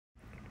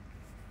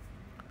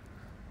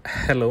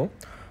Hello,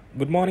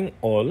 good morning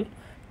all.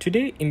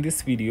 Today in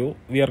this video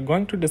we are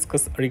going to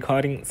discuss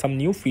regarding some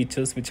new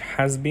features which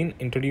has been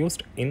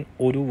introduced in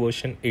Odoo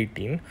version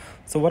 18.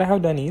 So what I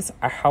have done is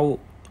I have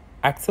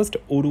accessed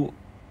Odoo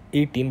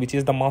 18, which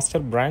is the master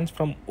branch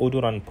from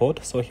Odoo run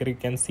port. So here you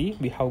can see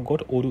we have got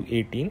Odoo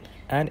 18,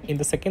 and in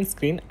the second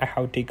screen I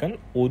have taken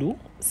Odoo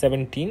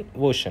 17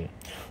 version.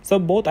 So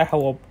both I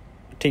have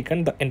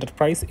taken the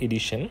enterprise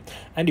edition,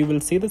 and you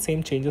will see the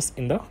same changes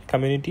in the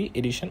community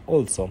edition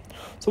also.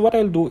 So what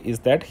I'll do is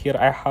that here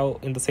I have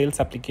in the sales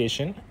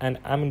application and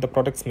I'm in the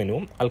products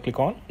menu. I'll click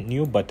on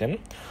new button.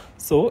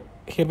 So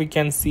here we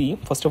can see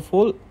first of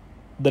all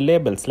the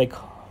labels, like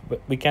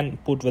we can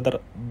put whether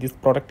this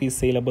product is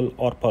saleable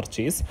or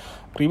purchased.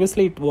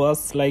 Previously it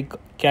was like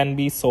can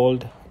be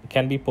sold,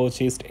 can be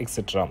purchased,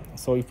 etc.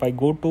 So if I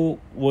go to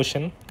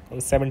version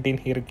 17,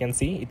 here you can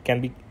see it can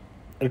be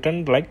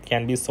written like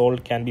can be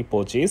sold, can be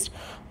purchased,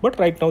 but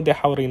right now they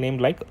have renamed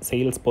like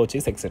sales,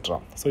 purchase, etc.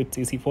 So it's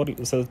easy for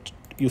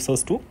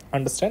users to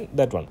understand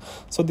that one.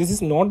 So this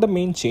is not the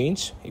main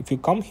change. If you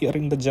come here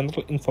in the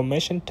general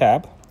information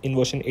tab in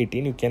version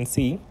 18, you can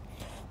see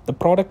the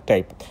product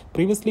type.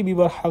 Previously we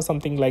were have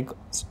something like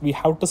we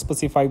have to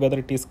specify whether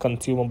it is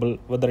consumable,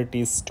 whether it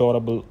is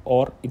storable,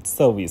 or it's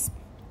service.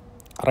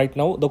 Right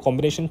now the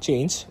combination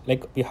change,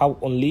 like we have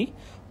only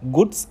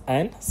goods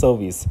and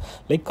service,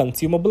 like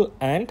consumable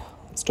and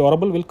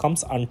storable will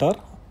comes under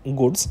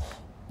goods.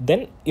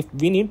 Then if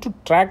we need to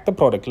track the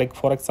product, like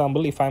for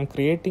example if I'm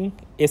creating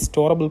a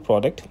storable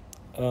product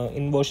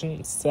in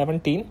version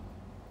 17,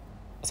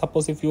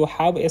 suppose if you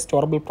have a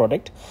storable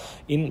product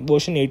in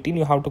version 18,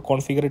 you have to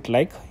configure it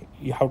like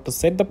you have to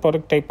set the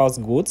product type as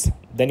goods,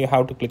 then you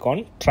have to click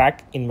on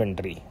track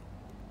inventory.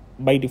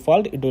 By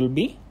default it will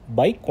be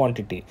by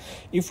quantity.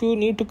 If you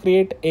need to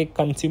create a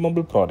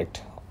consumable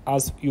product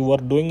as you were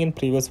doing in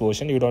previous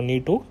version, you don't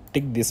need to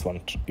tick this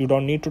one, you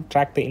don't need to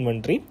track the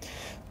inventory,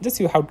 just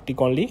you have to tick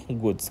only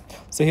goods.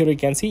 So here you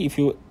can see if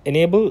you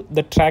enable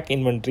the track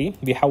inventory,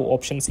 we have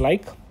options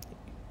like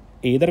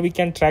either we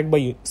can track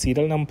by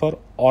serial number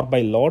or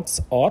by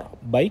lots or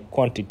by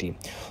quantity.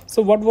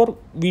 So what were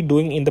we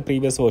doing in the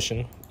previous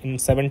version? In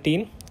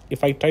 17,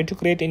 if I try to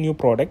create a new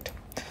product,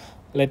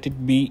 let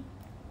it be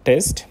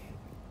test,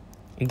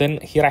 then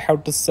here I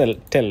have to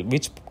tell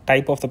which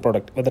type of the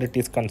product, whether it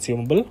is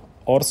consumable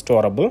or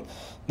storable.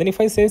 Then if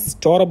I say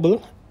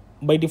storable,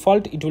 by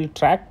default it will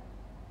track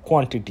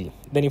quantity.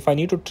 Then if I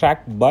need to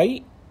track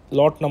by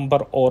lot number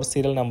or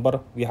serial number,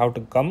 we have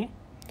to come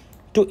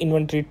to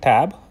inventory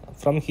tab.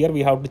 From here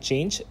we have to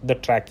change the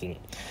tracking.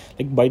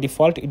 Like by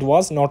default it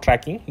was not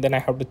tracking, then I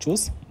have to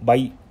choose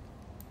by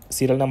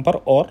serial number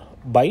or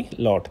by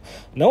lot.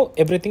 Now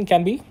everything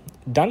can be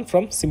done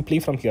simply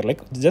from here,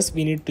 like just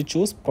we need to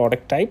choose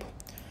product type,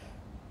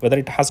 whether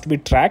it has to be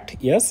tracked.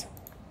 Yes,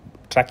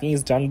 tracking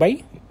is done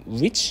by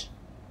which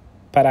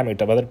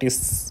parameter, whether it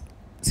is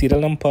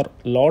serial number,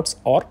 lots,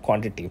 or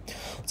quantity.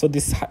 So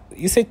this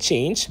is a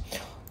change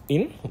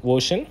in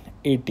version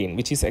 18,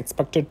 which is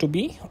expected to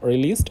be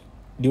released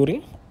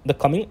during the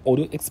coming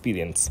Odoo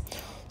experience.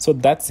 So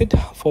that's it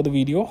for the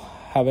video.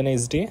 Have a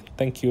nice day.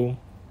 Thank you.